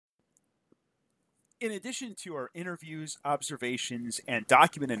In addition to our interviews, observations, and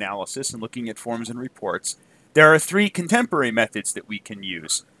document analysis and looking at forms and reports, there are three contemporary methods that we can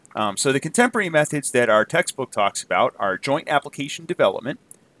use. So the contemporary methods that our textbook talks about are joint application development,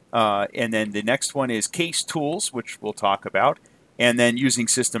 and then the next one is case tools, which we'll talk about, and then using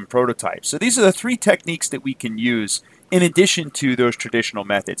system prototypes. So these are the three techniques that we can use in addition to those traditional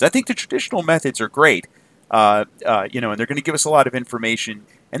methods. I think the traditional methods are great, and they're going to give us a lot of information.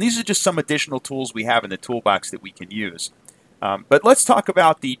 And these are just some additional tools we have in the toolbox that we can use. But let's talk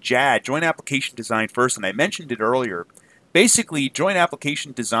about the JAD, Joint Application Design, first, and I mentioned it earlier. Basically, joint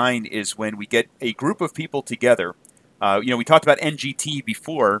application design is when we get a group of people together. We talked about NGT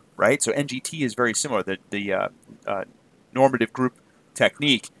before, right? So NGT is very similar, the normative group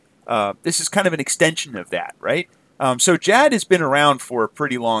technique. This is kind of an extension of that, right? So JAD has been around for a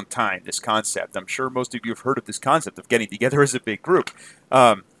pretty long time, this concept. I'm sure most of you have heard of this concept of getting together as a big group.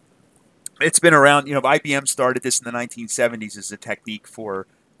 It's been around, IBM started this in the 1970s as a technique for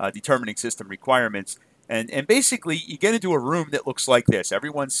determining system requirements. And basically, you get into a room that looks like this.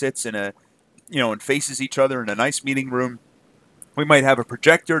 Everyone sits in and faces each other in a nice meeting room. We might have a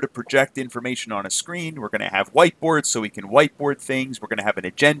projector to project information on a screen. We're going to have whiteboards so we can whiteboard things. We're going to have an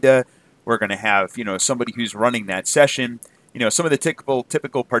agenda. We're going to have, somebody who's running that session. Some of the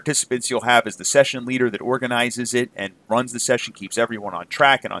typical participants you'll have is the session leader that organizes it and runs the session, keeps everyone on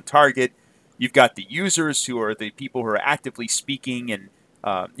track and on target. You've got the users who are the people who are actively speaking and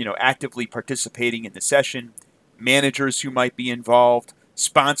actively participating in the session, managers who might be involved,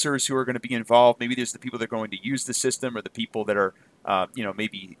 sponsors who are going to be involved. Maybe there's the people that are going to use the system, or the people that are,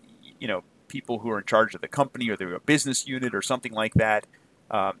 maybe people who are in charge of the company, or they're a business unit or something like that.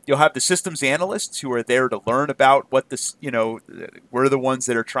 You'll have the systems analysts who are there to learn about what this, we're the ones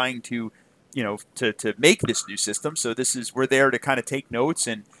that are trying to, to make this new system. So we're there to kind of take notes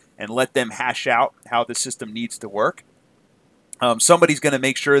and let them hash out how the system needs to work. Somebody's going to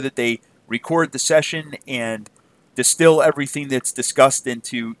make sure that they record the session and distill everything that's discussed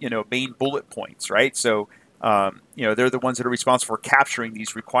into, main bullet points, right? So, they're the ones that are responsible for capturing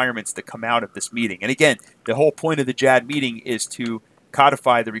these requirements that come out of this meeting. And again, the whole point of the JAD meeting is to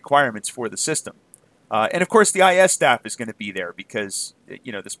codify the requirements for the system. And of course, the IS staff is going to be there because,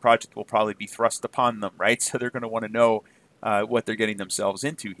 this project will probably be thrust upon them, right? So they're going to want to know what they're getting themselves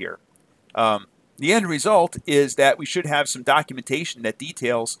into here. The end result is that we should have some documentation that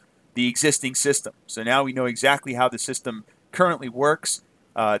details the existing system. So now we know exactly how the system currently works.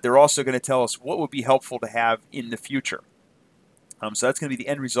 They're also going to tell us what would be helpful to have in the future. So that's going to be the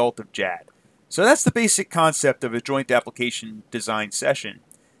end result of JAD. So that's the basic concept of a joint application design session.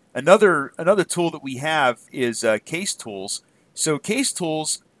 Another tool that we have is case tools. So case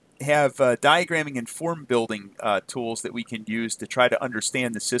tools have diagramming and form building tools that we can use to try to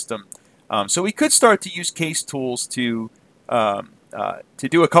understand the system. So we could start to use case tools to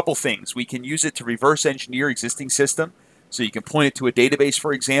do a couple things. We can use it to reverse engineer existing system. So you can point it to a database,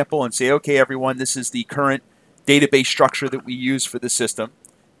 for example, and say, okay, everyone, this is the current database structure that we use for the system,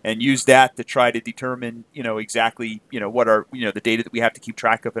 and use that to try to determine, exactly, what are, the data that we have to keep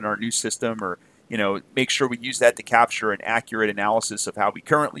track of in our new system, or, make sure we use that to capture an accurate analysis of how we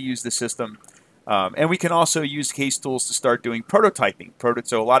currently use the system. And we can also use case tools to start doing prototyping.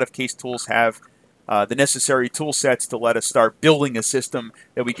 So a lot of case tools have the necessary tool sets to let us start building a system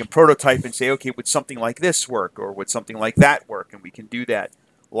that we can prototype and say, okay, would something like this work, or would something like that work? And we can do that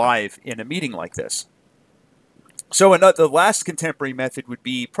live in a meeting like this. So the last contemporary method would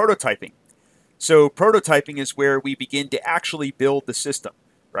be prototyping. So prototyping is where we begin to actually build the system,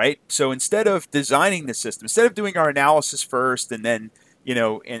 right? So instead of designing the system, instead of doing our analysis first and then,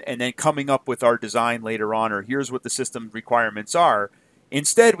 and then coming up with our design later on, or here's what the system requirements are,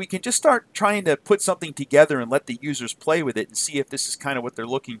 instead we can just start trying to put something together and let the users play with it and see if this is kind of what they're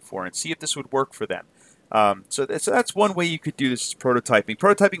looking for and see if this would work for them. So that's one way you could do this, is prototyping.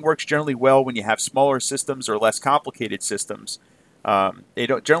 Prototyping works generally well when you have smaller systems or less complicated systems. They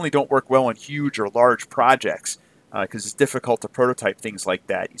generally don't work well on huge or large projects because it's difficult to prototype things like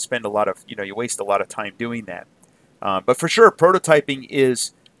that. You spend a lot of, you waste a lot of time doing that. But for sure, prototyping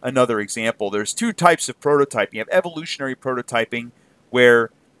is another example. There's two types of prototyping. You have evolutionary prototyping, where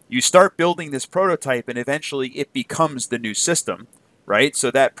you start building this prototype and eventually it becomes the new system. Right?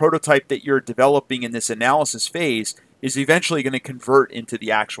 So that prototype that you're developing in this analysis phase is eventually going to convert into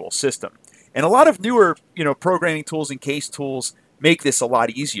the actual system. And a lot of newer, programming tools and case tools make this a lot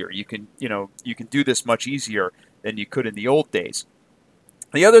easier. You can do this much easier than you could in the old days.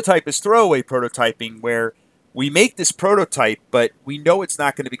 The other type is throwaway prototyping, where we make this prototype, but we know it's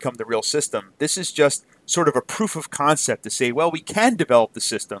not going to become the real system. This is just sort of a proof of concept to say, well, we can develop the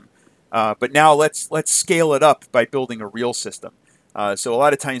system. But now let's scale it up by building a real system. So a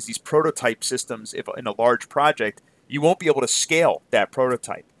lot of times these prototype systems, if in a large project, you won't be able to scale that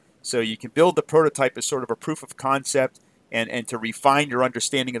prototype. So you can build the prototype as sort of a proof of concept and to refine your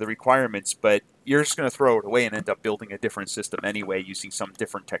understanding of the requirements, but you're just going to throw it away and end up building a different system anyway using some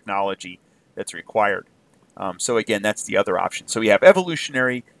different technology that's required. So again, that's the other option. So we have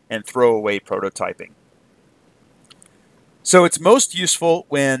evolutionary and throwaway prototyping. So it's most useful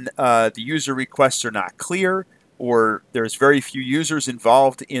when the user requests are not clear, or there's very few users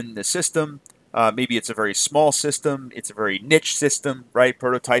involved in the system. Maybe it's a very small system, it's a very niche system, right?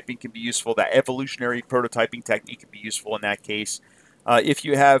 Prototyping can be useful. That evolutionary prototyping technique can be useful in that case. If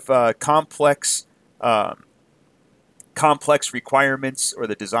you have complex requirements, or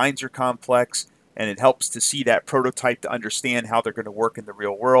the designs are complex, and it helps to see that prototype to understand how they're going to work in the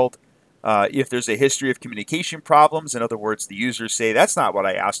real world. If there's a history of communication problems, in other words, the users say, that's not what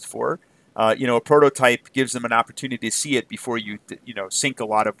I asked for. A prototype gives them an opportunity to see it before you sink a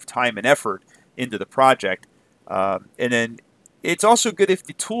lot of time and effort into the project. And then it's also good if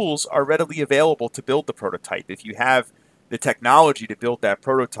the tools are readily available to build the prototype. If you have the technology to build that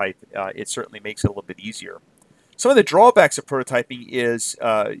prototype, it certainly makes it a little bit easier. Some of the drawbacks of prototyping is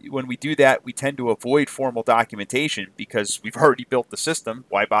when we do that, we tend to avoid formal documentation because we've already built the system.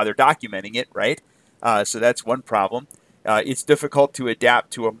 Why bother documenting it, right? So that's one problem. It's difficult to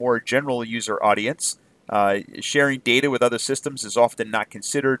adapt to a more general user audience. Sharing data with other systems is often not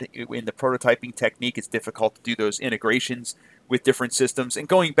considered in the prototyping technique. It's difficult to do those integrations with different systems. And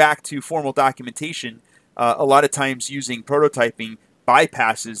going back to formal documentation, a lot of times using prototyping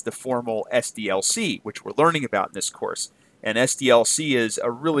bypasses the formal SDLC, which we're learning about in this course. And SDLC is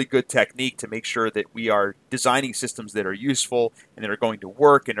a really good technique to make sure that we are designing systems that are useful and that are going to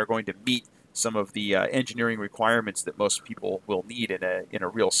work and are going to meet some of the engineering requirements that most people will need in a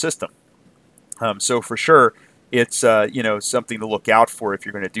real system. So for sure, it's something to look out for if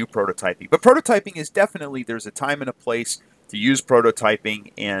you're going to do prototyping. But prototyping is definitely, there's a time and a place to use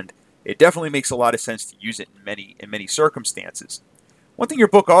prototyping, and it definitely makes a lot of sense to use it in many circumstances. One thing your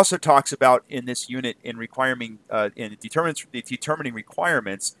book also talks about in this unit in determining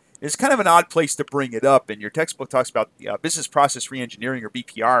requirements is kind of an odd place to bring it up. And your textbook talks about business process reengineering, or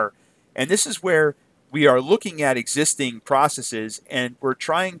BPR, and this is where we are looking at existing processes and we're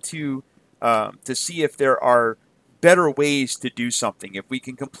trying to see if there are better ways to do something. If we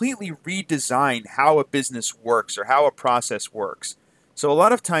can completely redesign how a business works or how a process works. So a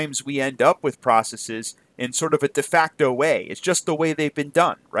lot of times we end up with processes in sort of a de facto way. It's just the way they've been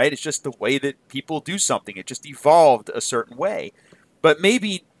done, right? It's just the way that people do something. It just evolved a certain way. But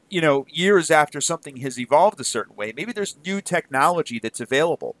maybe, years after something has evolved a certain way, maybe there's new technology that's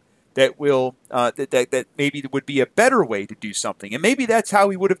available that will that maybe would be a better way to do something. And maybe that's how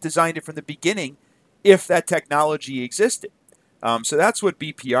we would have designed it from the beginning if that technology existed. So that's what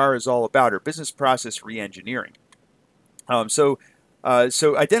BPR is all about, or business process reengineering. So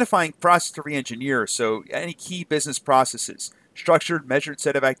identifying process to reengineer, so any key business processes, structured, measured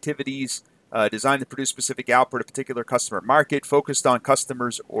set of activities, designed to produce specific output at a particular customer market, focused on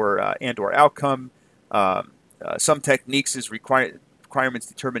customers or outcome. Some techniques as requirements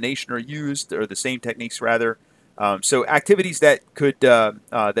determination are used, or the same techniques rather. So activities that could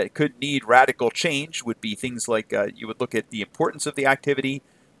need radical change would be things like you would look at the importance of the activity,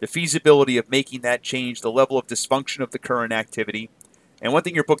 the feasibility of making that change, the level of dysfunction of the current activity. And one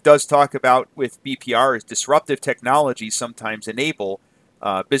thing your book does talk about with BPR is disruptive technologies sometimes enable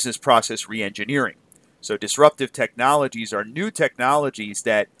business process reengineering. So disruptive technologies are new technologies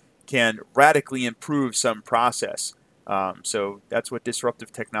that can radically improve some process. So that's what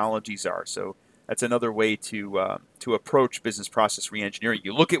disruptive technologies are. So that's another way to approach business process reengineering.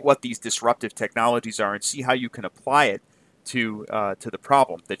 You look at what these disruptive technologies are and see how you can apply it to the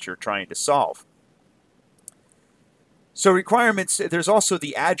problem that you're trying to solve. So requirements, there's also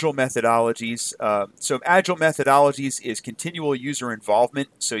the Agile methodologies. So Agile methodologies is continual user involvement.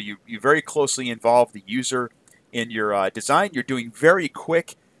 So you very closely involve the user in your design. You're doing very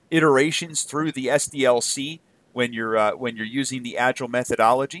quick iterations through the SDLC when you're using the Agile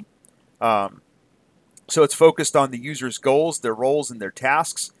methodology. So it's focused on the user's goals, their roles, and their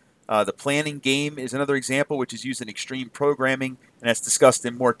tasks. The planning game is another example, which is used in extreme programming, and that's discussed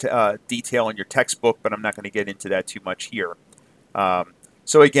in more detail in your textbook, but I'm not going to get into that too much here.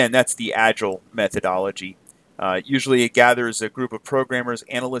 So again, that's the Agile methodology. Usually it gathers a group of programmers,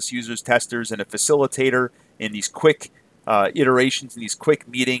 analysts, users, testers, and a facilitator in these quick iterations, in these quick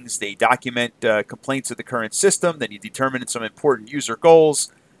meetings. They document complaints of the current system, then you determine some important user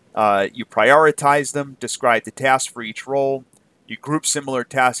goals. You prioritize them, describe the tasks for each role. You group similar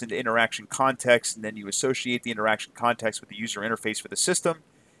tasks into interaction context, and then you associate the interaction context with the user interface for the system,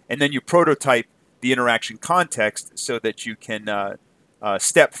 and then you prototype the interaction context so that you can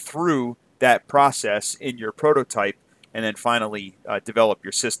step through that process in your prototype and then finally develop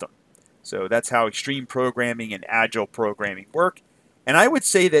your system. So that's how extreme programming and agile programming work. And I would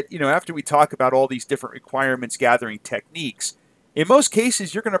say that, after we talk about all these different requirements gathering techniques, in most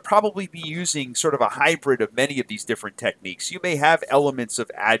cases, you're going to probably be using sort of a hybrid of many of these different techniques. You may have elements of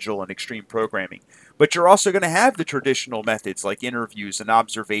agile and extreme programming, but you're also going to have the traditional methods like interviews and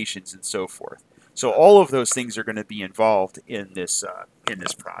observations and so forth. So all of those things are going to be involved in this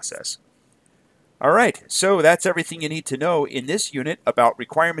process. All right, so that's everything you need to know in this unit about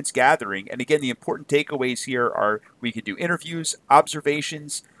requirements gathering. And again, the important takeaways here are we can do interviews,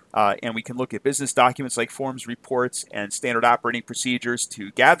 observations, and we can look at business documents like forms, reports, and standard operating procedures to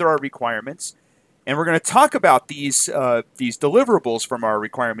gather our requirements. And we're going to talk about these deliverables from our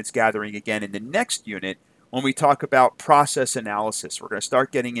requirements gathering again in the next unit when we talk about process analysis. We're going to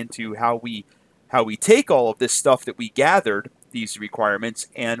start getting into how we take all of this stuff that we gathered, these requirements,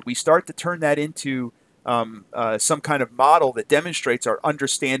 and we start to turn that into some kind of model that demonstrates our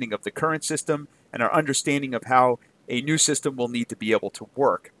understanding of the current system and our understanding of how a new system will need to be able to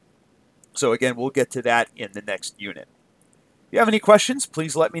work. So again, we'll get to that in the next unit. If you have any questions,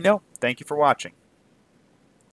 please let me know. Thank you for watching.